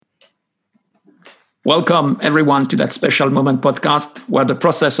Welcome, everyone, to that special moment podcast where the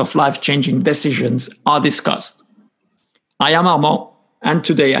process of life changing decisions are discussed. I am Armand, and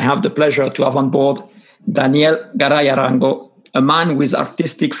today I have the pleasure to have on board Daniel Garay Arango, a man with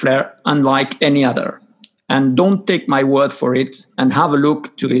artistic flair unlike any other. And don't take my word for it, and have a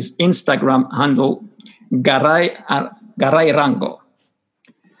look to his Instagram handle, Garay Rango.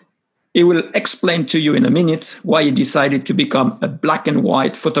 He will explain to you in a minute why he decided to become a black and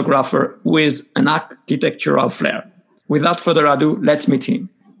white photographer with an architectural flair. Without further ado, let's meet him.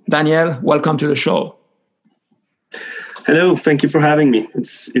 Daniel, welcome to the show. Hello, thank you for having me.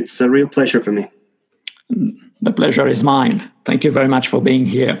 It's a real pleasure for me. The pleasure is mine. Thank you very much for being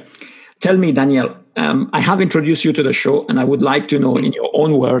here. Tell me, Daniel, I have introduced you to the show, and I would like to know, in your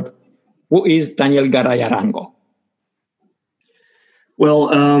own word, who is Daniel Garay Arango?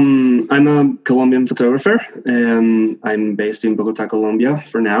 Well, I'm a Colombian photographer. I'm based in Bogota, Colombia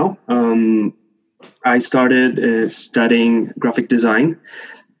for now. I started studying graphic design.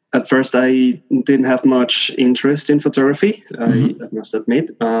 At first, I didn't have much interest in photography, I must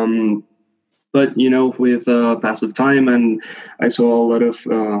admit. But, with pass of time, and I saw a lot of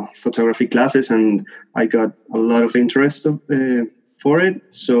photography classes, and I got a lot of interest for it.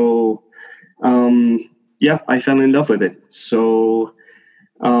 So, I fell in love with it. So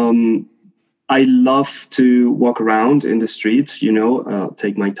I love to walk around in the streets,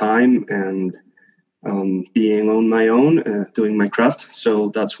 take my time and being on my own, doing my craft. So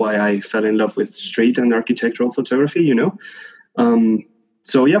that's why I fell in love with street and architectural photography,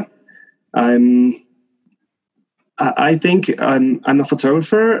 I think I'm a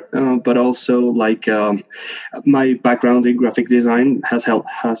photographer, but also my background in graphic design has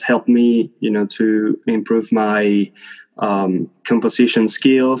helped me, to improve my composition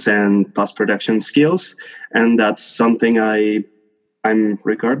skills and post-production skills, and that's something I'm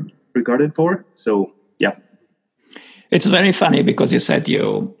regarded for. So yeah, it's very funny because you said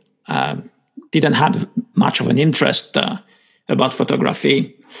you didn't have much of an interest about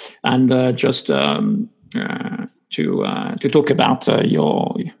photography, and just to talk about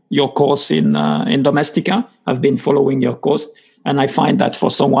your course in Domestika. I've been following your course, and I find that for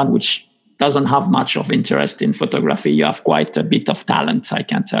someone which doesn't have much of interest in photography, you have quite a bit of talent, I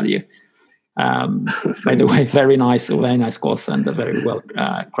can tell you. By the way, very nice course, and very well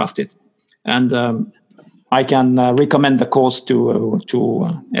crafted. And I can recommend the course to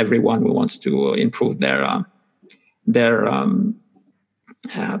everyone who wants to improve their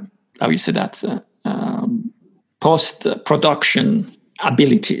how you say that, post-production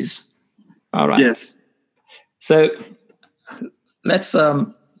abilities. All right. Yes. So let's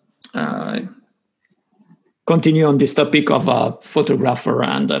continue on this topic of photographer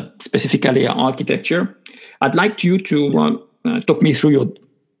and specifically architecture. I'd like you to talk me through your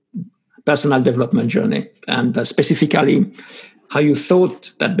personal development journey, and specifically how you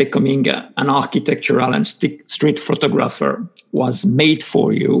thought that becoming an architectural and street photographer was made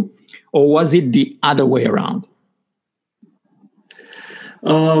for you, or was it the other way around?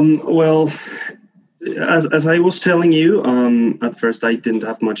 Well, as I was telling you, at first I didn't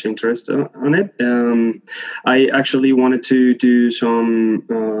have much interest on it. I actually wanted to do some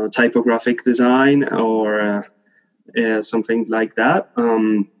typographic design or something like that.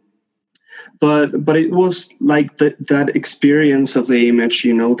 But it was like that experience of the image,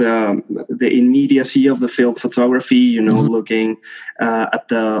 the immediacy of the field photography, looking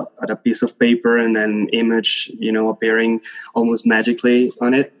at a piece of paper and an image, appearing almost magically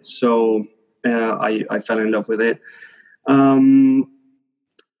on it. So I fell in love with it.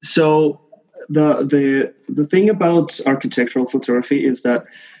 So the thing about architectural photography is that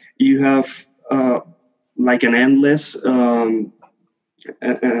you have like an endless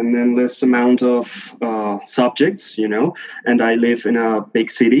amount of subjects, and I live in a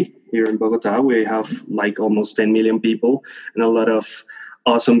big city here in Bogota. We have like almost 10 million people and a lot of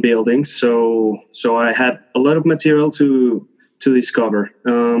awesome buildings. So I had a lot of material to discover.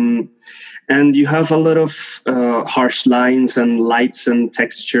 And you have a lot of harsh lines and lights and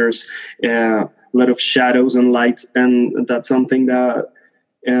textures, a lot of shadows and light. And that's something that,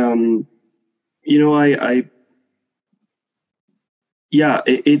 it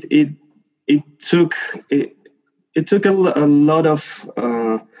took a lot of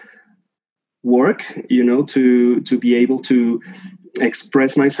work, to be able to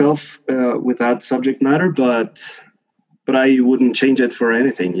express myself with that subject matter, but I wouldn't change it for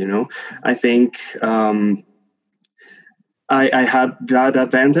anything. I think I had that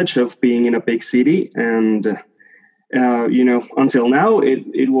advantage of being in a big city, and until now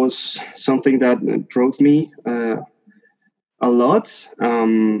it was something that drove me a lot.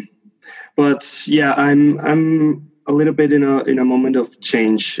 But yeah, I'm a little bit in a moment of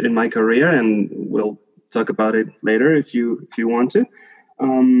change in my career, and we'll talk about it later if you want to.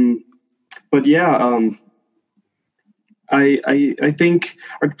 Um, but yeah, I think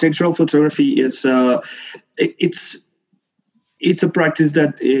architectural photography is it's a practice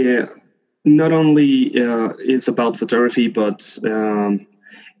that not only is about photography, but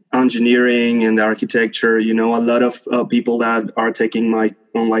engineering and architecture. You know, a lot of people that are taking my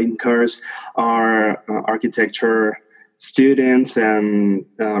online course are architecture students and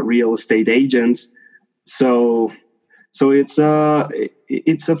real estate agents. So it's a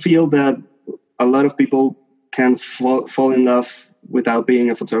field that a lot of people can fall in love without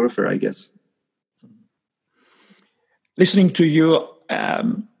being a photographer, I guess. Listening to you,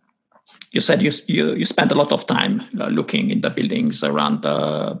 you said you spent a lot of time looking in the buildings around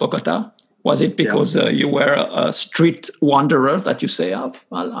Bogota. Was it because you were a street wanderer that you say, oh,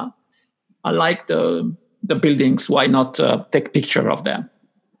 I like the buildings, why not take picture of them?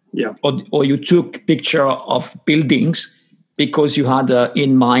 Yeah. Or you took picture of buildings because you had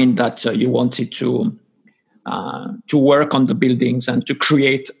in mind that you wanted to work on the buildings and to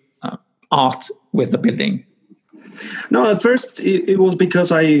create art with the building? No, at first it was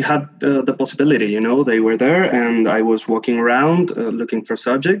because I had the possibility. You know, they were there, and I was walking around looking for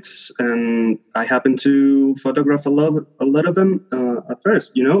subjects, and I happened to photograph a lot of them at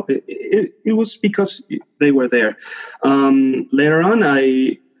first. You know, it was because they were there. Later on,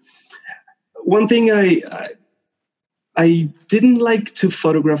 one thing I didn't like to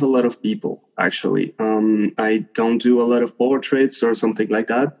photograph a lot of people. Actually, I don't do a lot of portraits or something like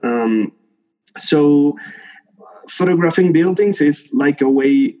that. So photographing buildings is like a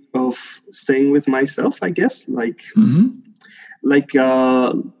way of staying with myself, I guess, like kind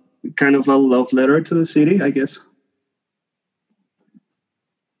of a love letter to the city, I guess.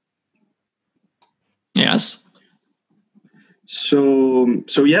 Yes. So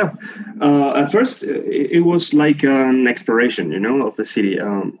yeah, at first it was like an exploration, you know, of the city,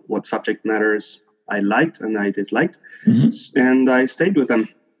 what subject matters I liked and I disliked, and I stayed with them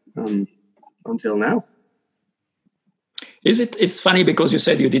until now. It's funny because you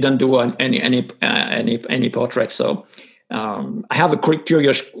said you didn't do any portraits. So I have a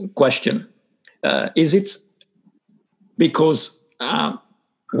curious question. Is it because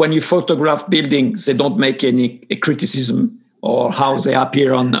when you photograph buildings, they don't make any criticism or how they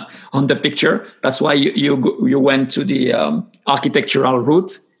appear on the picture? That's why you went to the architectural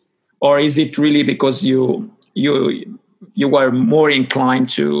route, or is it really because you were more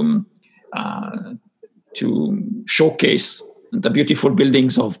inclined to showcase the beautiful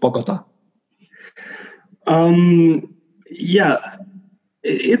buildings of Bogota? Yeah,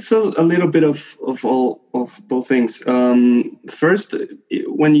 it's a little bit of both things. First,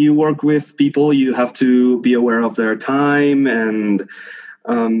 when you work with people, you have to be aware of their time and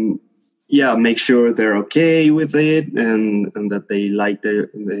make sure they're okay with it and that they like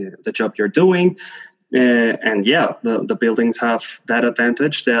the job you're doing. And the buildings have that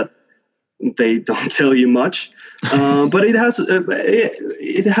advantage that they don't tell you much, but it has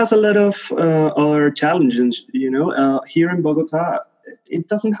a lot of other challenges. You know, here in Bogota, it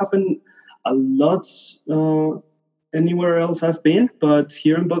doesn't happen a lot anywhere else I've been, but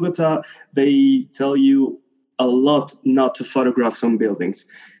here in Bogota, they tell you a lot not to photograph some buildings.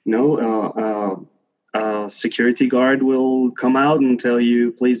 You know, a security guard will come out and tell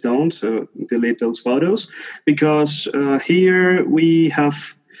you, please don't delete those photos, because here we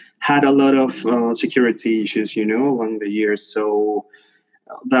have had a lot of security issues, you know, along the years. So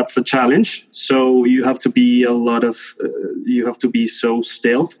that's a challenge. So you have to be you have to be so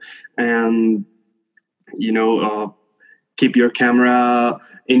stealth and, you know, keep your camera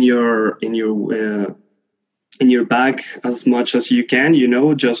in your bag as much as you can, you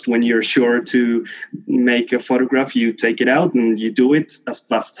know, just when you're sure to make a photograph, you take it out and you do it as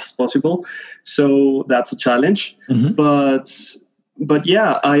fast as possible. So that's a challenge. But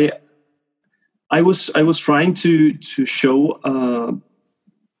yeah, I was trying to show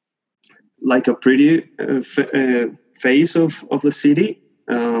like a pretty face of the city,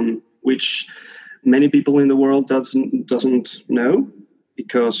 which many people in the world doesn't know,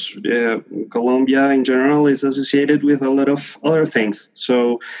 because Colombia in general is associated with a lot of other things.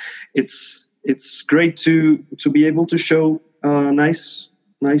 So it's great to be able to show a nice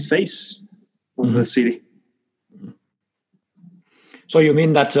face of the city. So you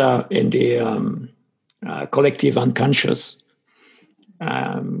mean that in the collective unconscious,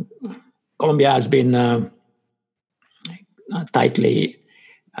 Colombia has been tightly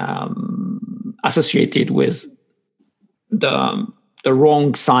associated with the the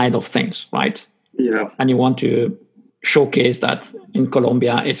wrong side of things, right? Yeah. And you want to showcase that in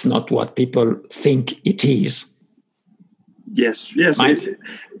Colombia, it's not what people think it is. Yes, right?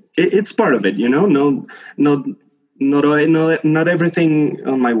 It's part of it, not everything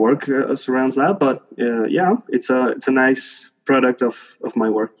on my work surrounds that, but yeah, it's a nice product of my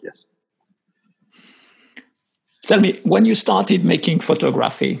work. Yes. Tell me, when you started making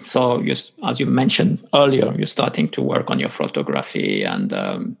photography, so as you mentioned earlier, you're starting to work on your photography and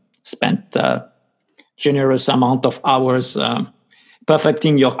spent a generous amount of hours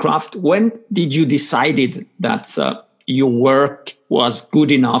perfecting your craft. When did you decided that your work was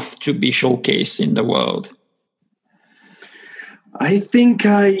good enough to be showcased in the world? I think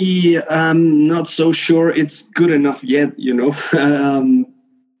I am not so sure it's good enough yet,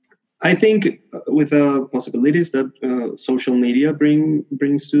 I think with the possibilities that social media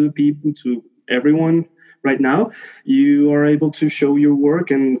brings to people, to everyone right now, you are able to show your work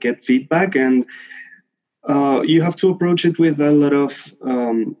and get feedback, and you have to approach it with a lot of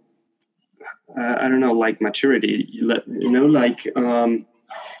I don't know, like maturity. You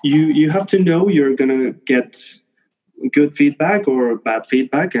have to know you're gonna get good feedback or bad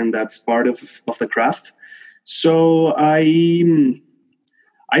feedback, and that's part of the craft. So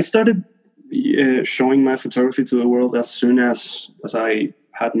I started showing my photography to the world as soon as I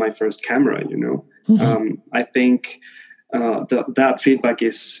had my first camera. Mm-hmm. I think that feedback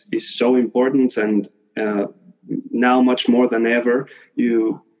is so important, and now much more than ever,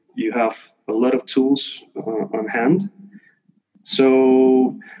 you have a lot of tools on hand.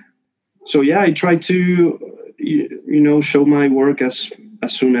 So yeah, I try to show my work as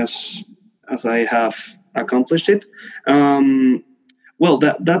soon as I have accomplished it. Well,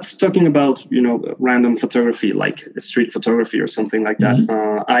 that's talking about random photography, like street photography or something like that.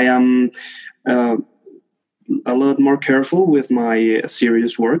 Mm-hmm. I am a lot more careful with my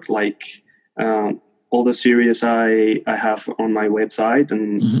serious work, like all the series I have on my website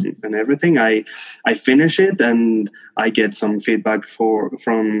and Mm-hmm. and everything. I finish it and I get some feedback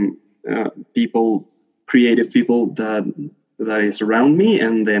from people, creative people that is around me,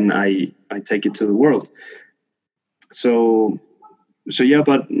 and then I take it to the world. So yeah,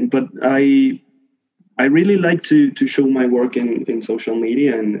 but I really like to show my work in social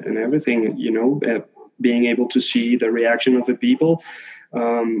media and everything, being able to see the reaction of the people.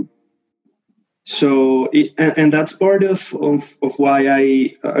 And that's part of why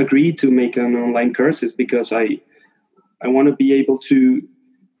I agreed to make an online course, is because I want to be able to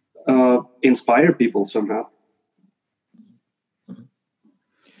inspire people somehow.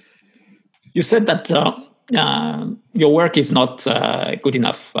 You said that your work is not good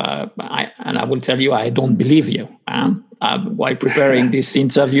enough, and I will tell you, I don't believe you. While preparing this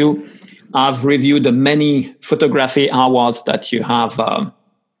interview, I've reviewed the many photography awards that you have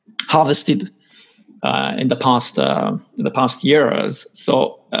harvested in the past years.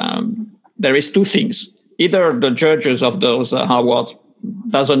 So there is two things: either the judges of those awards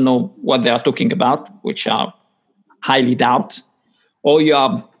doesn't know what they are talking about, which are highly doubt, or you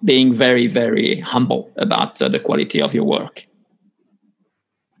are being very, very humble about the quality of your work.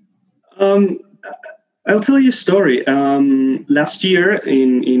 I'll tell you a story. Last year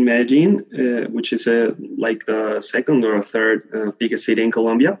in Medellin, which is like the second or third biggest city in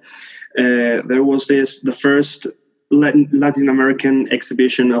Colombia, there was the first Latin American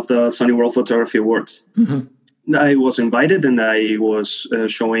exhibition of the Sony World Photography Awards. Mm-hmm. I was invited, and I was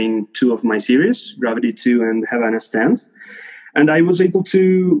showing two of my series, Gravity 2 and Havana Stands. And I was able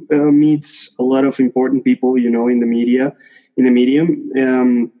to meet a lot of important people, in the medium.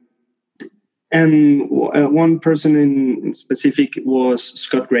 And one person in specific was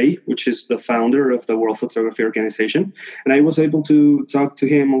Scott Gray, which is the founder of the World Photography Organization. And I was able to talk to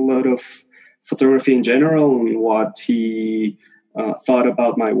him a lot of photography in general and what he thought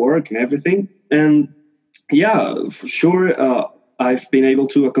about my work and everything. And yeah, for sure, I've been able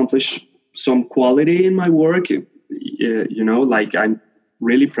to accomplish some quality in my work. Like I'm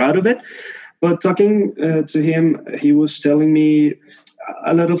really proud of it. But talking to him, he was telling me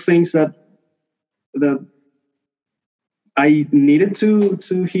a lot of things that I needed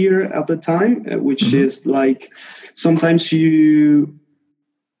to hear at the time, which mm-hmm. is like sometimes you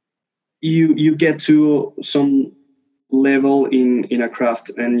get to some level in a craft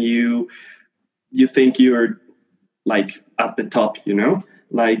and you think you're like at the top,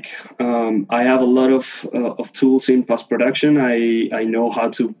 like I have a lot of tools in post-production. I know how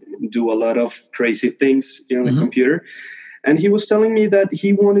to do a lot of crazy things in the mm-hmm. computer. And he was telling me that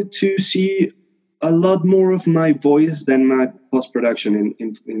he wanted to see a lot more of my voice than my post-production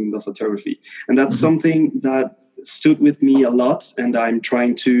in the photography. And that's mm-hmm. something that stood with me a lot, and I'm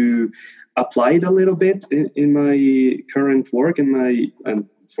trying to apply it a little bit in my current work, and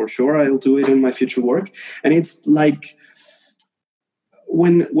for sure I'll do it in my future work. And it's like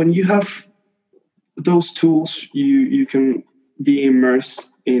when you have those tools, you can be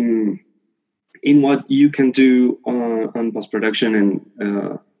immersed in what you can do on post-production and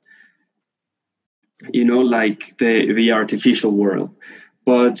like the artificial world.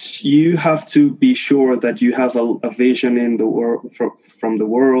 But you have to be sure that you have a vision in the world from the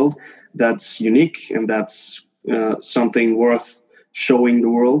world that's unique, and that's something worth showing the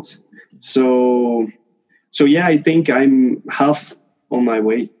world. So yeah, I think I'm half on my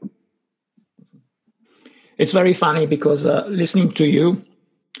way. It's very funny because listening to you,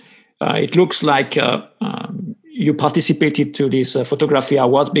 it looks like you participated to these photography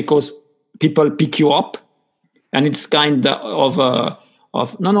awards because people pick you up, and it's kind of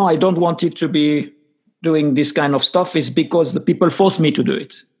no, I don't want it to be doing this kind of stuff. It's because the people force me to do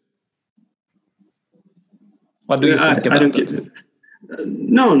it. What do you think about I don't get it.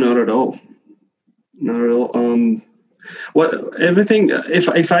 No, not at all. Not at all. Everything.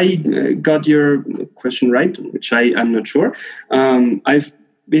 If I got your question right, which I'm not sure, I've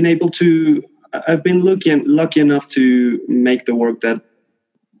been lucky enough to make the work that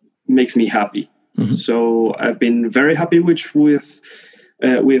makes me happy. Mm-hmm. So I've been very happy with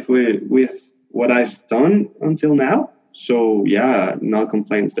what I've done until now. So yeah, no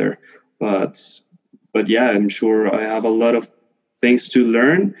complaints there. But yeah, I'm sure I have a lot of things to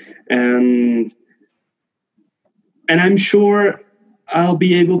learn, and I'm sure I'll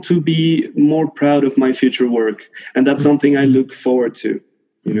be able to be more proud of my future work, and that's something I look forward to.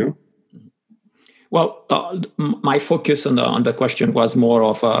 You know. Well, my focus on the question was more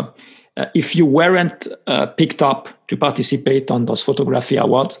of if you weren't picked up to participate on those photography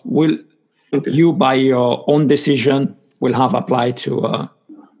awards, will you, by your own decision, will have applied to a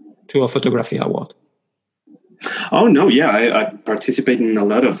photography award? Oh no, yeah, I participate in a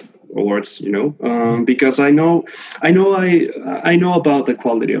lot of awards, because I know about the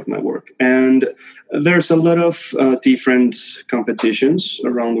quality of my work, and there's a lot of different competitions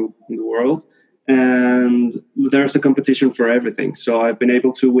around the world, and there's a competition for everything. So I've been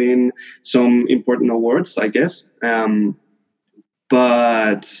able to win some important awards, I guess.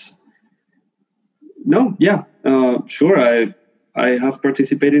 But no, yeah, sure, I have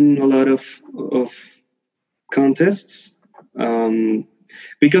participated in a lot of contests,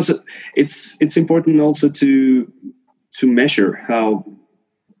 because it's important also to measure how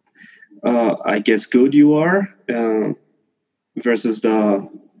I guess good you are versus the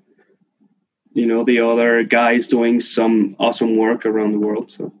other guys doing some awesome work around the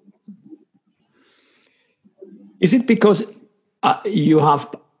world. So is it because you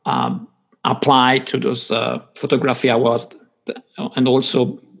have applied to those photography awards, and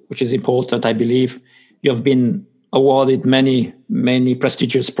also, which is important, I believe, you have been awarded many, many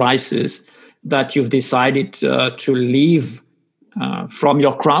prestigious prizes, that you've decided to leave from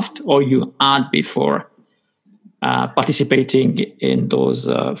your craft, or you had before participating in those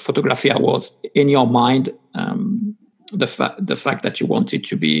photography awards in your mind the fact that you wanted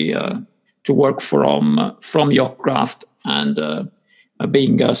to be to work from your craft and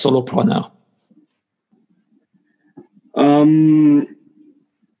being a solopreneur?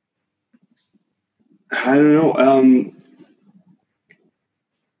 I don't know.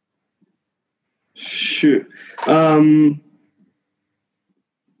 Sure.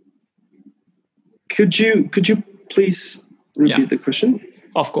 Could you please repeat the question?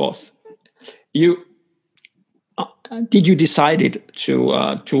 Of course. Did you decided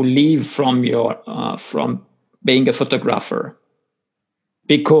to leave from your from being a photographer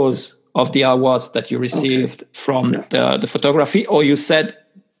because of the awards that you received from the photography, or you said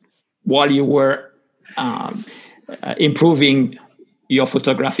while you were improving your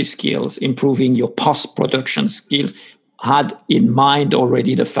photography skills, improving your post-production skills, had in mind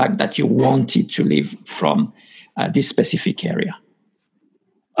already the fact that you wanted to leave from this specific area?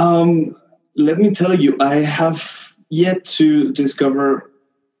 Let me tell you, I have yet to discover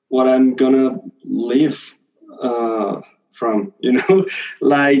what I'm gonna live from.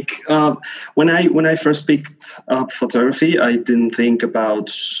 When I first picked up photography, I didn't think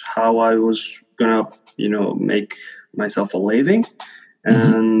about how I was gonna make myself a living,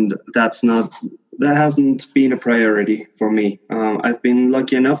 and that hasn't been a priority for me. I've been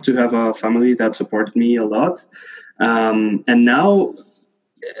lucky enough to have a family that supported me a lot, and now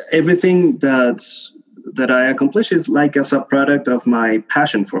everything that I accomplish is like as a product of my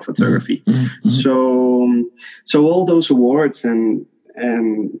passion for photography. So all those awards and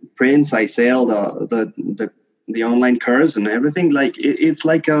prints I sailed, the the online course and everything. Like it's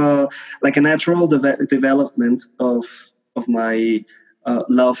like a natural development of my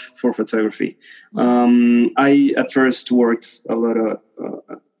love for photography. I at first worked a lot of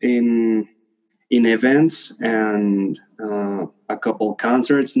in events and a couple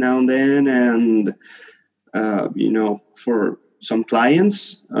concerts now and then, and for some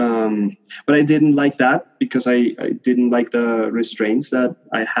clients. But I didn't like that because I didn't like the restraints that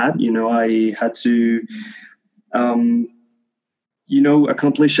I had. I had to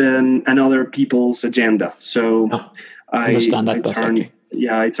accomplish another people's agenda. So I understand that perfectly.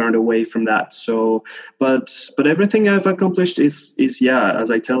 I turned away from that. So, but everything I've accomplished is as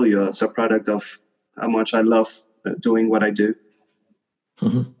I tell you, it's a product of how much I love doing what I do.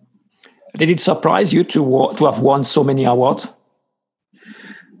 Mm-hmm. Did it surprise you to have won so many awards?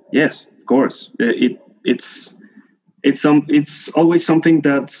 Yes, of course. It's always something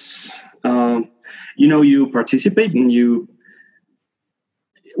that's you participate, and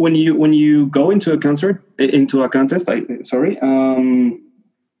when you go into a contest,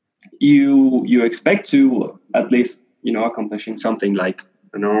 you expect to at least accomplishing something like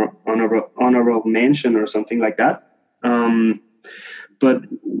an honorable mention or something like that. But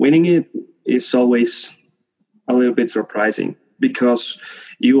winning it is always a little bit surprising because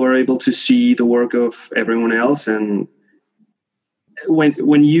you are able to see the work of everyone else, and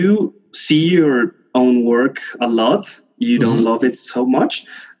when you see your own work a lot, you don't love it so much.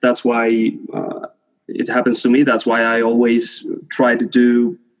 That's why it happens to me. That's why I always try to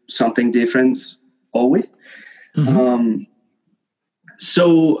do something different always.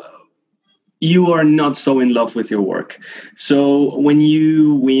 So you are not so in love with your work. So when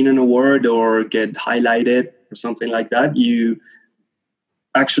you win an award or get highlighted or something like that, you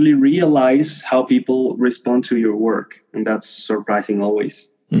actually realize how people respond to your work. And that's surprising always.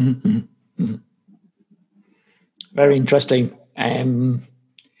 Very interesting.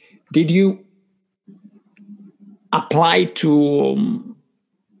 Did you apply to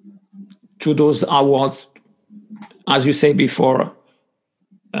those awards, as you say before,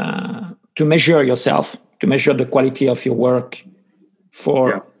 to measure yourself, to measure the quality of your work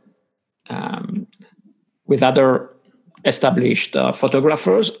with other established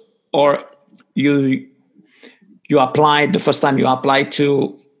photographers, or you applied the first time you applied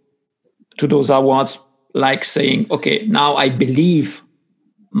to those awards, like saying, okay, now I believe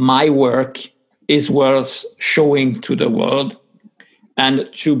my work is worth showing to the world, and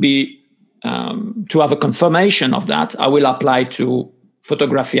to have a confirmation of that, I will apply to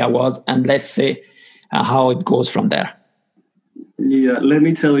photography awards, and let's see how it goes from there. Yeah, let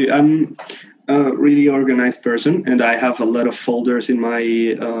me tell you, I'm a really organized person, and I have a lot of folders in my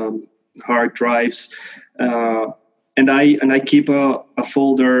hard drives, and I keep a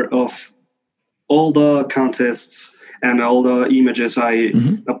folder of all the contests and all the images I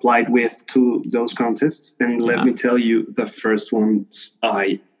applied with to those contests. And let me tell you, the first ones,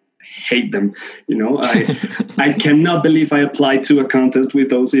 I hate them. I cannot believe I applied to a contest with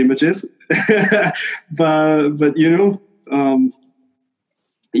those images. but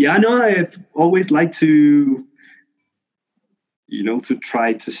I've always liked to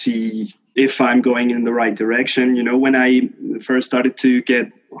try to see if I'm going in the right direction. When I first started to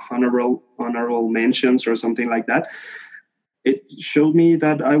get honorable mentions or something like that, it showed me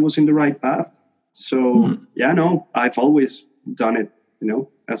that I was in the right path. So I've always done it,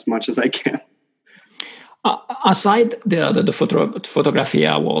 as much as I can. Aside the photography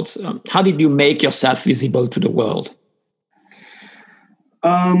awards, how did you make yourself visible to the world?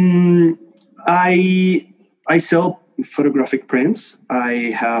 I sell photographic prints.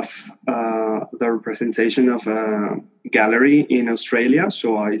 I have the representation of a gallery in Australia,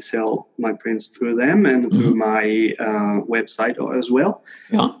 so I sell my prints through them and through my website as well.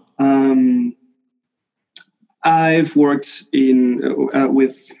 Yeah. I've worked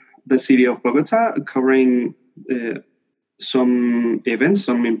with the city of Bogota, covering some events,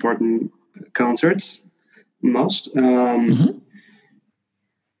 some important concerts, most.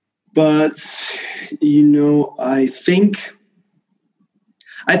 But I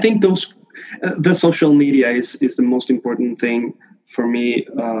think those the social media is the most important thing for me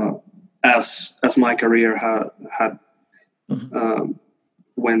as my career had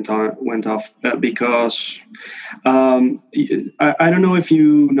went off because I don't know if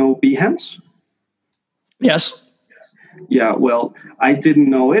you know Behance. Yes. Yeah. Well, I didn't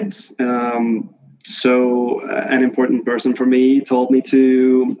know it. So an important person for me told me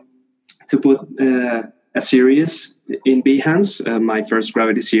to put a series in Behance, my first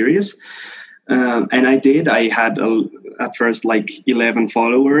Gravity series. And I did. I had at first like 11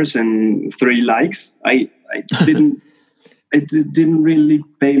 followers and 3 likes. I didn't didn't really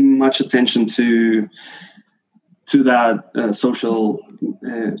pay much attention to that social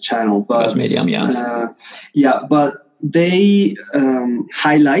channel, but Medium, but they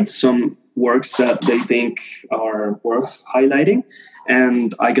highlight some works that they think are worth highlighting,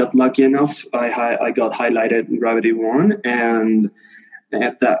 and I got lucky enough. I got highlighted in Gravity One, and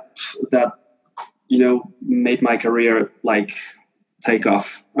that made my career like take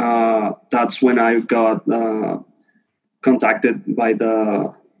off. That's when I got contacted by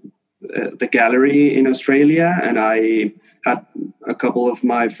the gallery in Australia, and I had a couple of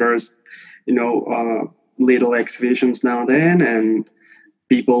my first, little exhibitions now and then, and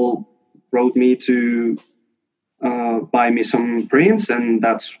people wrote me to buy me some prints, and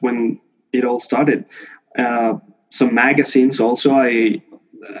that's when it all started. Some magazines also. I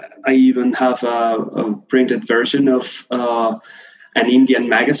even have a printed version of an Indian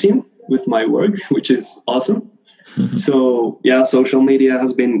magazine with my work, which is awesome. Mm-hmm. So yeah, social media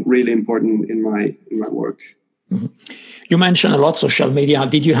has been really important in my work. Mm-hmm. You mentioned a lot social media.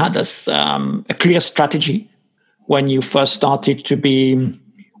 Did you have a clear strategy when you first started to be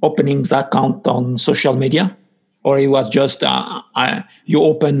opening the account on social media, or it was just you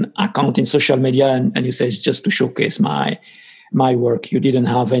open account in social media and you say it's just to showcase my work? You didn't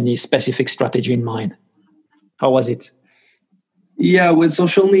have any specific strategy in mind. How was it? Yeah, with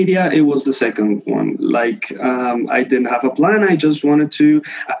social media, it was the second one. Like, I didn't have a plan. I just wanted to.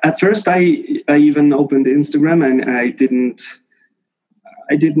 At first, I even opened Instagram, and I didn't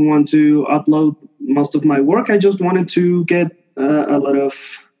want to upload most of my work. I just wanted to get a lot of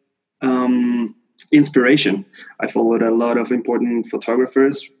inspiration. I followed a lot of important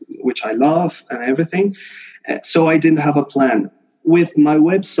photographers, which I love, and everything. So I didn't have a plan. With my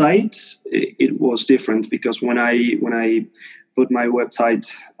website, it was different, because when I put my website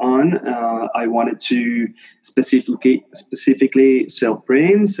on, I wanted to specifically sell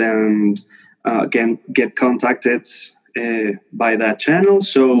prints and again get contacted by that channel.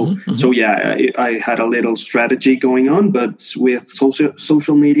 So so yeah, I had a little strategy going on, but with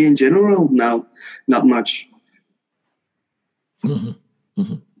social media in general, now not much. Mm-hmm.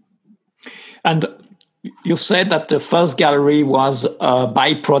 Mm-hmm. And you said that the first gallery was a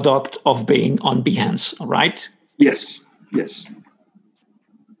byproduct of being on Behance, right? Yes.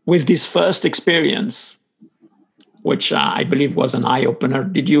 With this first experience, which I believe was an eye-opener,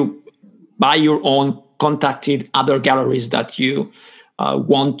 did you, by your own, contacted other galleries that you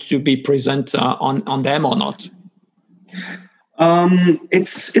want to be present on them or not?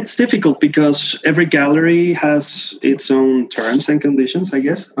 It's difficult, because every gallery has its own terms and conditions, I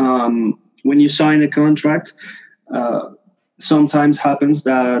guess. When you sign a contract, sometimes happens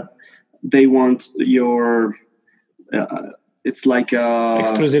that they want your it's like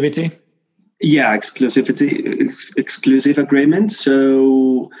exclusivity. Yeah, exclusive agreement.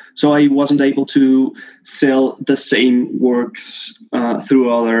 So I wasn't able to sell the same works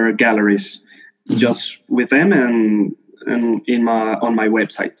through other galleries, just with them and on my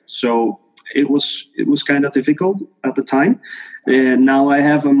website. So it was kind of difficult at the time. Now I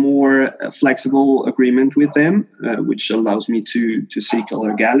have a more flexible agreement with them, which allows me to seek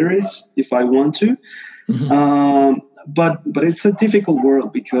other galleries if I want to. Mm-hmm. But it's a difficult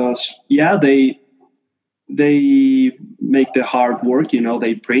world, because they make the hard work.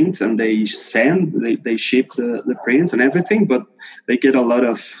 They print and they send, they ship the prints and everything, but they get a lot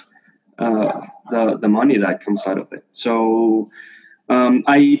of the money that comes out of it. So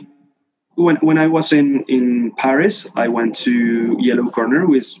when I was in Paris, I went to Yellow Corner,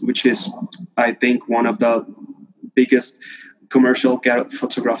 which is, I think, one of the biggest commercial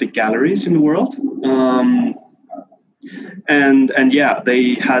photographic galleries in the world. And yeah,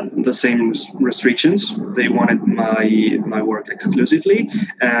 they had the same restrictions. They wanted my work exclusively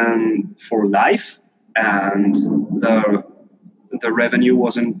and for life, and the revenue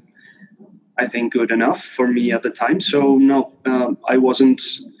wasn't, I think, good enough for me at the time. So no, I wasn't.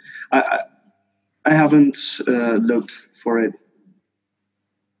 I haven't looked for it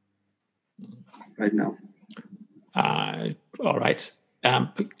right now. All right.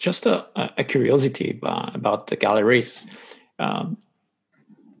 Just a curiosity about the galleries.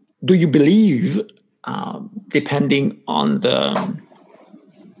 Do you believe, depending on the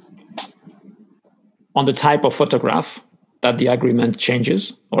type of photograph, that the agreement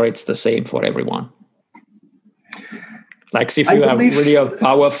changes, or it's the same for everyone? Like, if you have really a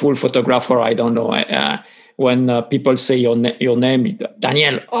powerful photographer, I don't know, when people say your name,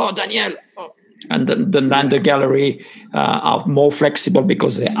 Daniel. Oh, Daniel. Oh, And then the gallery are more flexible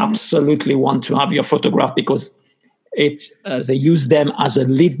because they absolutely want to have your photograph, because they use them as a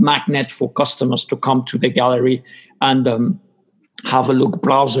lead magnet for customers to come to the gallery and have a look,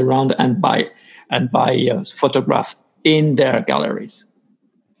 browse around, and buy photograph in their galleries.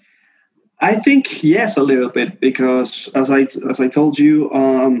 I think yes, a little bit, because as I told you,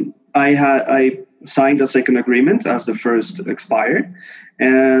 I signed a second agreement as the first expired,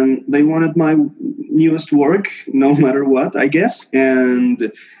 and they wanted my newest work no matter what, I guess.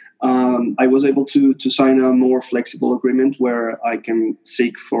 And I was able to sign a more flexible agreement where I can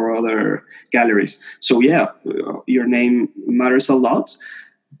seek for other galleries. So yeah, your name matters a lot.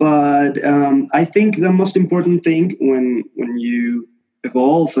 But I think the most important thing when you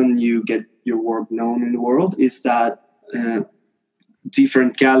evolve and you get your work known in the world is that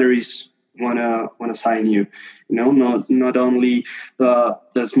different galleries wanna sign you. You know, not only the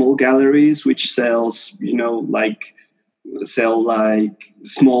small galleries which sell like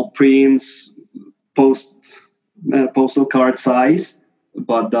small prints, postal card size,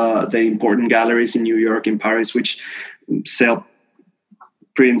 but the important galleries in New York and Paris which sell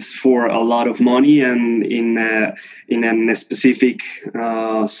prints for a lot of money and in a specific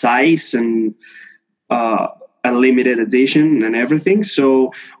size and a limited edition and everything.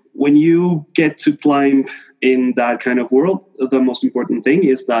 So when you get to climb in that kind of world, the most important thing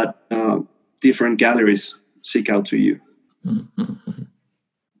is that different galleries seek out to you. Mm-hmm.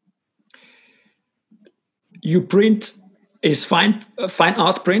 You print is fine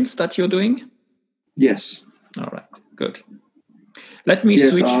art prints that you're doing? Yes. All right, good. Let me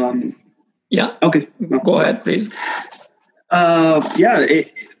switch. Yeah. Okay. Go ahead, please. I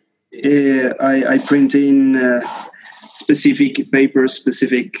print in specific papers,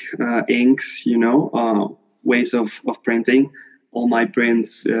 specific inks. Ways of printing. All my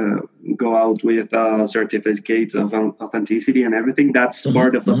prints go out with a certificate of authenticity and everything. That's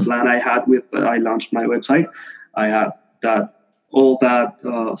part of the plan I had I launched my website. I had all that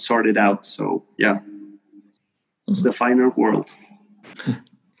sorted out. So yeah, it's the finer world.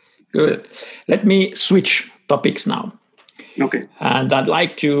 Good. Let me switch topics now. Okay. And I'd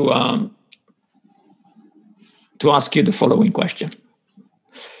like to ask you the following question.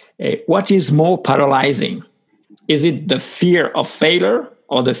 What is more paralyzing? Is it the fear of failure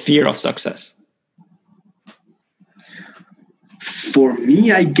or the fear of success? For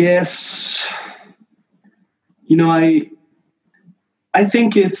me, I guess, I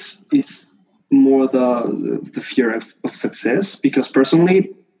think it's more the fear of success, because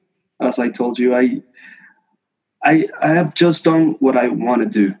personally, as I told you, I have just done what I want to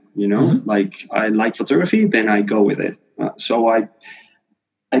do, like I like photography, then I go with it. So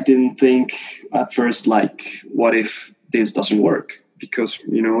I didn't think at first, like, what if this doesn't work? Because,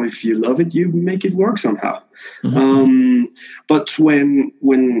 if you love it, you make it work somehow. But when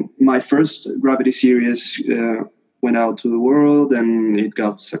my first Gravity series went out to the world and it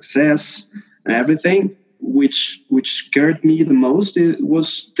got success and everything, which scared me the most, it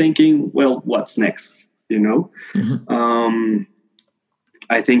was thinking, well, what's next?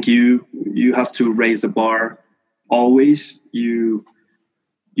 I think you have to raise the bar always. You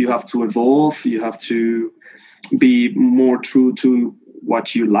have to evolve. You have to be more true to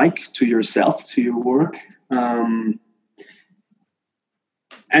what you like, to yourself, to your work. And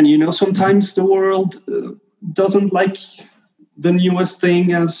sometimes the world doesn't like the newest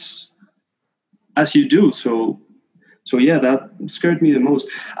thing as you do. So yeah, that scared me the most.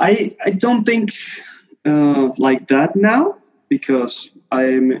 I don't think like that now, because I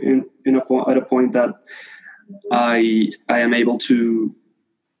am at a point that I am able to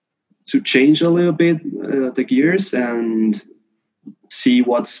change a little bit the gears and see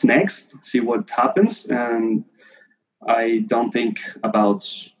what's next, see what happens, and I don't think about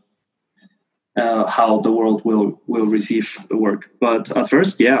how the world will receive the work. But at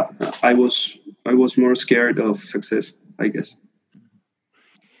first, yeah, I was more scared of success, I guess.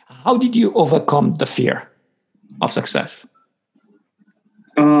 How did you overcome the fear of success?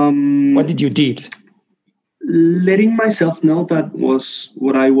 What did you do? Letting myself know that was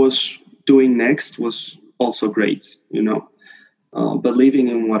what I was doing next was also great, believing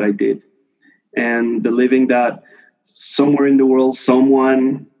in what I did and believing that somewhere in the world,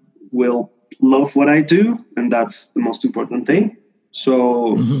 someone will love what I do. And that's the most important thing.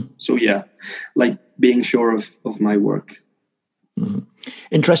 So yeah, like being sure of my work. Mm-hmm.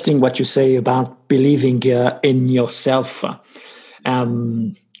 Interesting what you say about believing in yourself.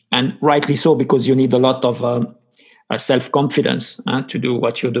 And rightly so, because you need a lot of self-confidence to do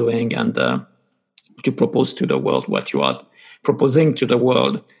what you're doing and to propose to the world what you are proposing to the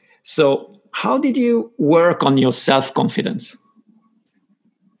world. So how did you work on your self-confidence?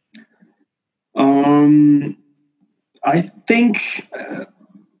 I think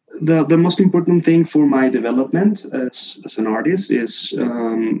the most important thing for my development as an artist is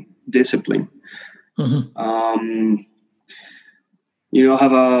discipline. Mm-hmm.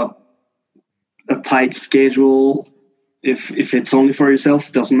 Have a tight schedule. If it's only for yourself,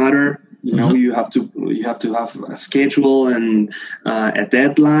 it doesn't matter. Mm-hmm. You have to have a schedule and a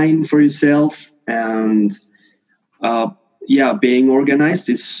deadline for yourself, and being organized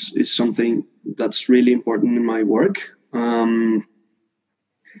is something that's really important in my work.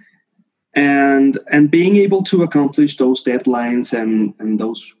 And being able to accomplish those deadlines and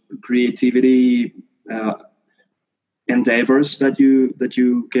those creativity endeavors that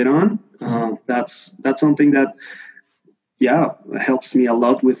you get on, that's something that helps me a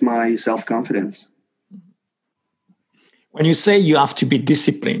lot with my self-confidence. When you say you have to be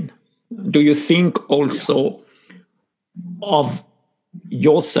disciplined, do you think also of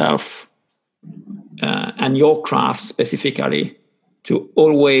yourself and your craft specifically to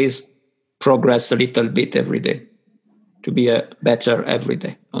always progress a little bit every day, to be better every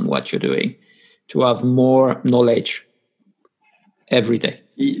day on what you're doing, to have more knowledge every day?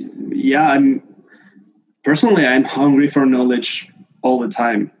 Yeah, I'm hungry for knowledge all the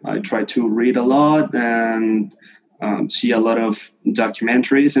time. I try to read a lot and see a lot of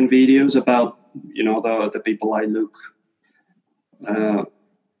documentaries and videos about the people I look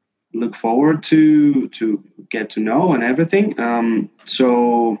forward to get to know and everything.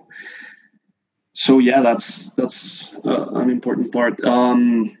 So yeah, that's an important part.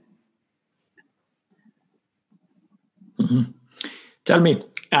 Mm-hmm. Tell me,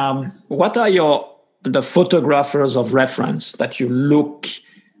 what are the photographers of reference that you look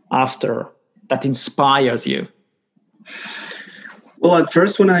after that inspires you? Well, at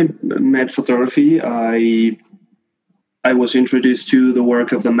first, when I met photography, I was introduced to the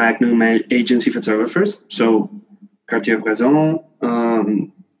work of the Magnum agency photographers. So Cartier-Bresson,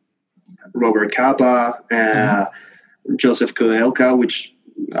 Robert Capa, Joseph Kudelka, which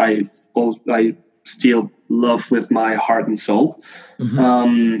I still love with my heart and soul.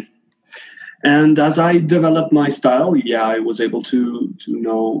 Mm-hmm. And as I developed my style, I was able to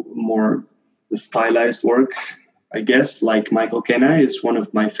know more the stylized work, I guess, like Michael Kenna is one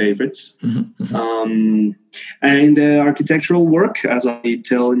of my favorites. Mm-hmm. And in the architectural work, as I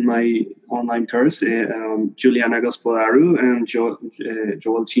tell in my online course, Juliana Gospodaru and Joel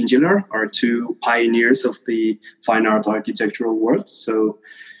Chingeler are two pioneers of the fine art architectural world. So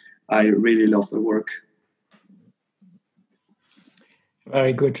I really love their work.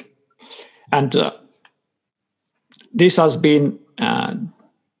 Very good. And this has been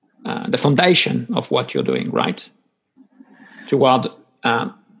the foundation of what you're doing, right? Toward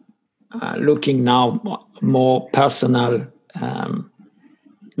looking now more personal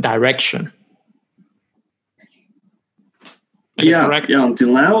direction. Yeah,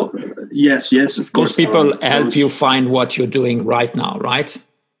 until now, yes, of course. Those people help you find what you're doing right now, right?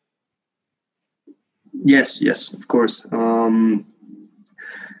 Yes, of course.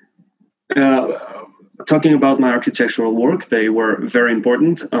 Talking about my architectural work, they were very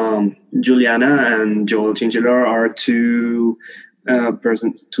important. Juliana and Joel Chingeler are two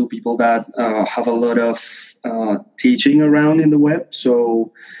people that have a lot of teaching around in the web.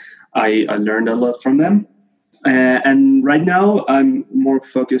 So I learned a lot from them. And right now, I'm more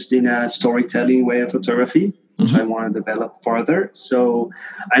focused in a storytelling way of photography, which I want to develop further. So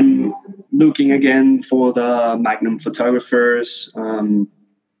I'm looking again for the Magnum photographers,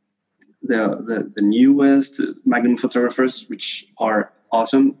 the newest Magnum photographers, which are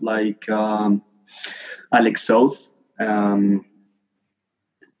awesome, like Alex South,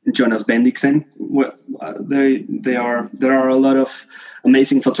 Jonas Bendiksen. There are a lot of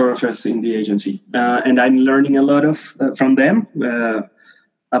amazing photographers in the agency, and I'm learning a lot from them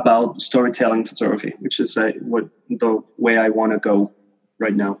about storytelling photography, which is the way I want to go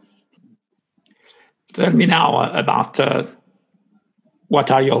right now. Tell me now about what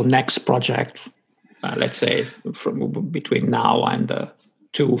are your next projects, let's say, from between now and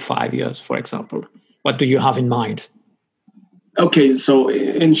 2-5 years, for example. What do you have in mind? Okay, so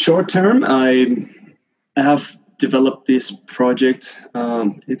in short term, I have developed this project.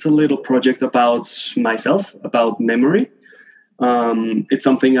 It's a little project about myself, about memory. It's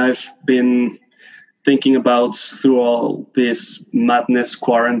something I've been thinking about through all this madness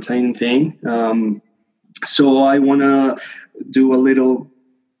quarantine thing. So I want to do a little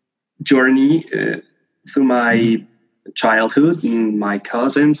journey through my childhood and my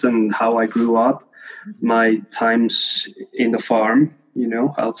cousins and how I grew up, my times in the farm,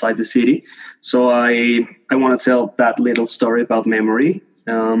 outside the city. So I want to tell that little story about memory,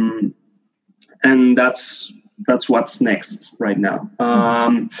 and that's what's next right now.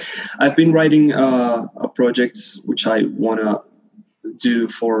 I've been writing a project which I want to do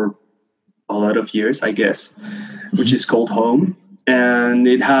for a lot of years, I guess, which is called Home, and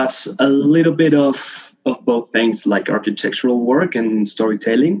it has a little bit of both things, like architectural work and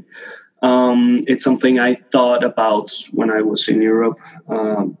storytelling. It's something I thought about when I was in Europe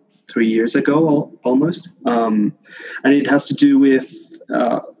 3 years ago, almost, and it has to do with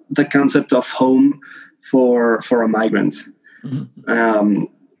the concept of home for a migrant. Mm-hmm.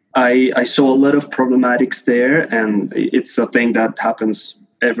 I saw a lot of problematics there, and it's a thing that happens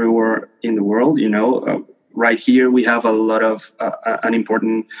everywhere in the world. Right here we have a lot of an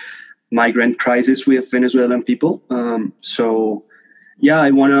important migrant crisis with Venezuelan people. So yeah,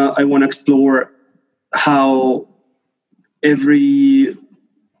 I wanna explore how every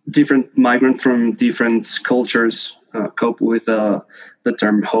different migrant from different cultures cope with the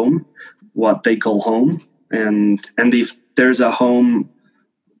term home, what they call home, and if there's a home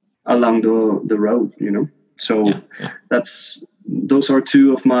along the road, So those are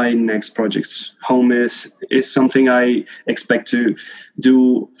two of my next projects. Home is something I expect to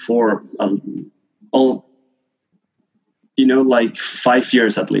do for all, like 5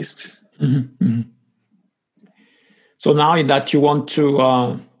 years at least. Mm-hmm. Mm-hmm. So now that you want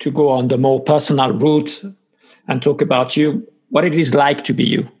to go on the more personal route and talk about you, what it is like to be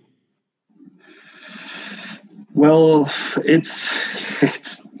you. Well,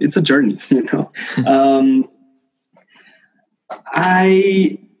 it's a journey,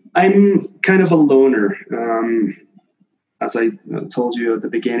 I'm kind of a loner. As I told you at the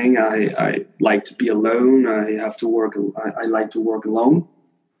beginning, I like to be alone. I like to work alone.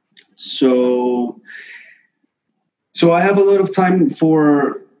 So I have a lot of time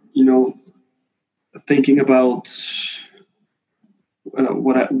for, thinking about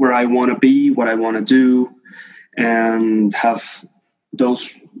where I want to be, what I want to do, and have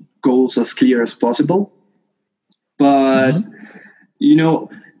those goals as clear as possible. But,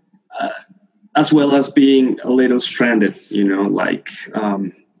 as well as being a little stranded,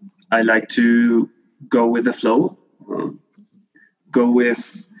 I like to go with the flow, go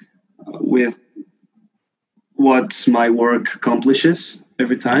with what my work accomplishes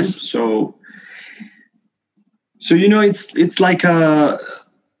every time. So it's like a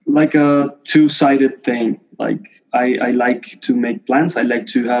two-sided thing. Like I like to make plans. I like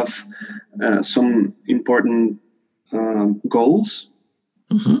to have some important goals.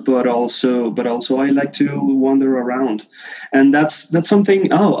 Mm-hmm. But also I like to wander around, and that's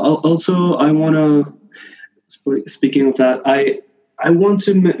something. Also I want to. Speaking of that, I want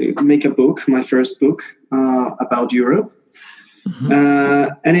to make a book, my first book about Europe, mm-hmm.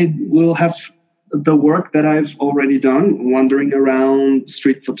 And it will have the work that I've already done, wandering around,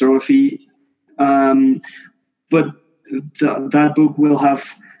 street photography, but that book will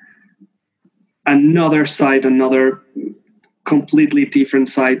have another side, another completely different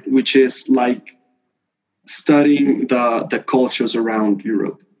side, which is like studying the cultures around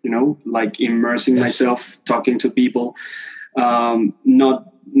Europe, like immersing myself, talking to people, not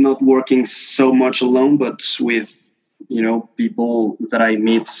working so much alone, but with people that I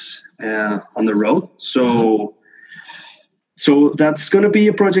meet on the road. So that's going to be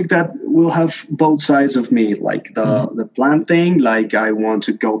a project that will have both sides of me, like the plan thing, like I want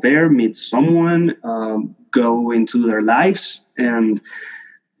to go there, meet someone, go into their lives, and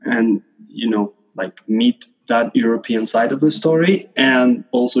like meet that European side of the story, and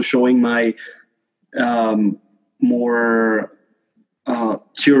also showing my more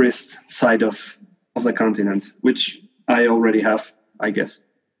tourist side of the continent, which I already have, I guess.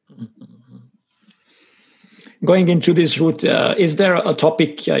 Going into this route, is there a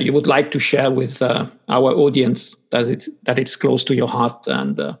topic you would like to share with our audience that it's close to your heart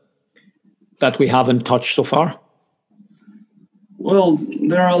and that we haven't touched so far? Well,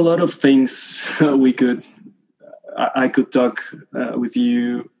 there are a lot of things I could talk with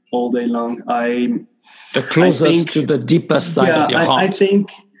you all day long. The closest to the deepest side of your heart.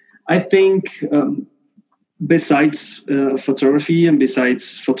 I think besides photography and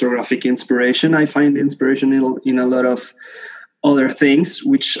besides photographic inspiration, I find inspiration in a lot of other things,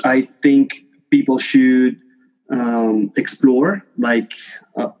 which I think people should explore, like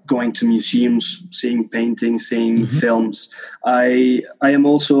going to museums, seeing paintings, seeing films. I am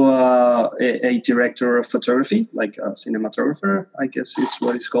also a director of photography, like a cinematographer, I guess it's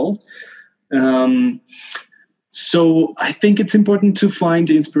what it's called. So I think it's important to find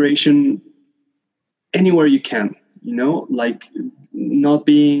inspiration anywhere you can, like not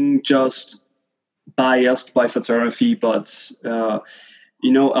being just biased by photography, but I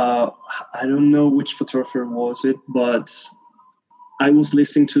don't know which photographer was it, but I was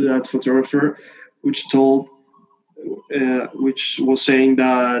listening to that photographer, which was saying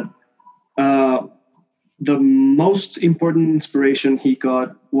that the most important inspiration he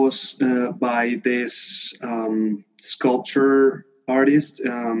got was by this sculpture artist.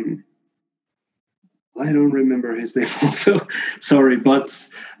 I don't remember his name also. Sorry, but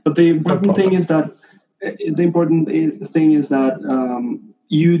the important thing is that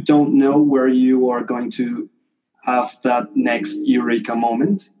you don't know where you are going to have that next eureka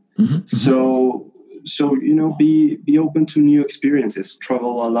moment. Mm-hmm. So be open to new experiences,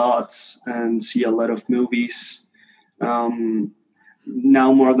 travel a lot, and see a lot of movies.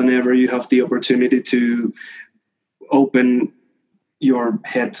 Now more than ever, you have the opportunity to open your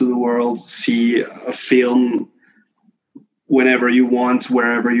head to the world, see a film whenever you want,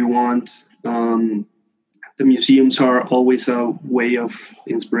 wherever you want. The museums are always a way of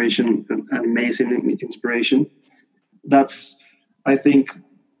inspiration, an amazing inspiration. That's, I think,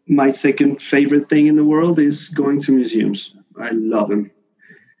 my second favorite thing in the world is going to museums. I love them.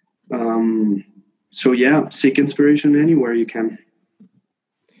 So yeah, seek inspiration anywhere you can.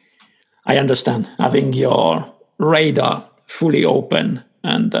 I understand. Having your radar fully open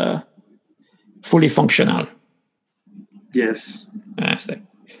and fully functional. Yes.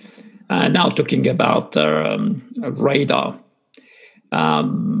 Now talking about radar,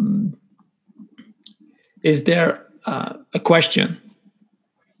 is there a question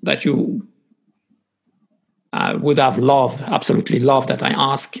that you would have absolutely loved that I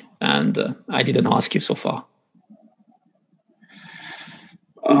ask, and I didn't ask you so far?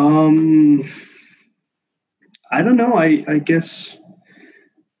 I don't know. I guess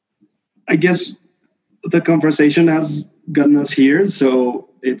the conversation has gotten us here, so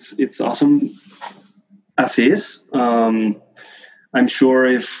it's awesome as is. I'm sure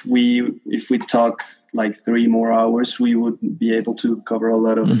if we talk like 3 more hours, we would be able to cover a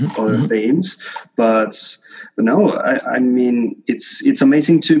lot of other themes. But no, I mean, it's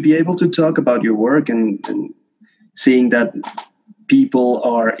amazing to be able to talk about your work and seeing that people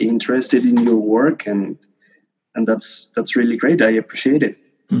are interested in your work, and that's really great. I appreciate it.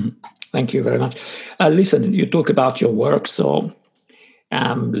 Mm-hmm. Thank you very much. Listen, you talk about your work, so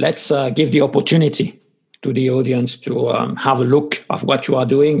let's give the opportunity to the audience to have a look of what you are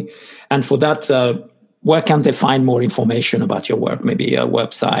doing. And for that, where can they find more information about your work? Maybe a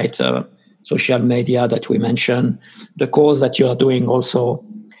website, social media that we mentioned, the course that you are doing also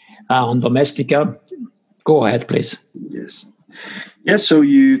on Domestika. Go ahead, please. Yes. Yes, so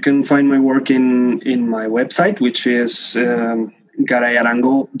you can find my work in my website, which is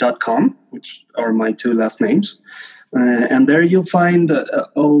garayarango.com, which are my 2 last names. And there you'll find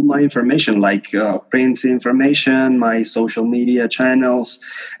all my information, like print information, my social media channels,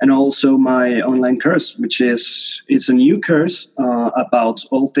 and also my online course, which it's a new course about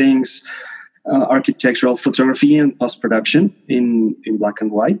all things architectural photography and post-production in black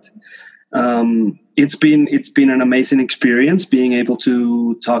and white. It's been an amazing experience being able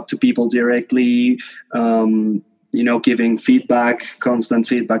to talk to people directly, giving constant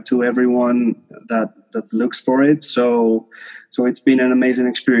feedback to everyone that looks for it. So it's been an amazing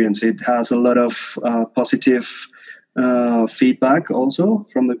experience. It has a lot of positive feedback also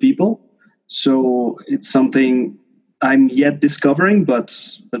from the people. So it's something I'm yet discovering, but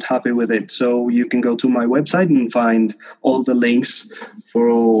happy with it. So you can go to my website and find all the links for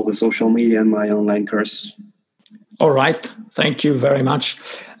all the social media and my online course. All right. Thank you very much.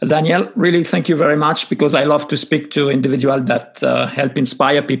 Daniel, really thank you very much, because I love to speak to individuals that help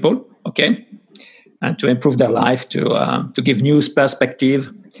inspire people, okay, and to improve their life, to give new perspective.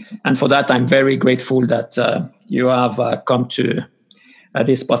 And for that, I'm very grateful that you have come to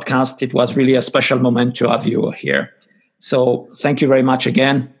this podcast. It was really a special moment to have you here. So thank you very much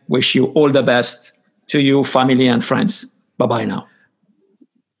again. Wish you all the best to you, family and friends. Bye-bye now.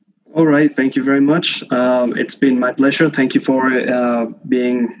 All right. Thank you very much. It's been my pleasure. Thank you for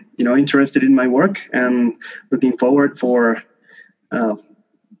being, interested in my work, and looking forward for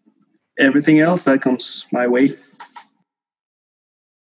everything else that comes my way.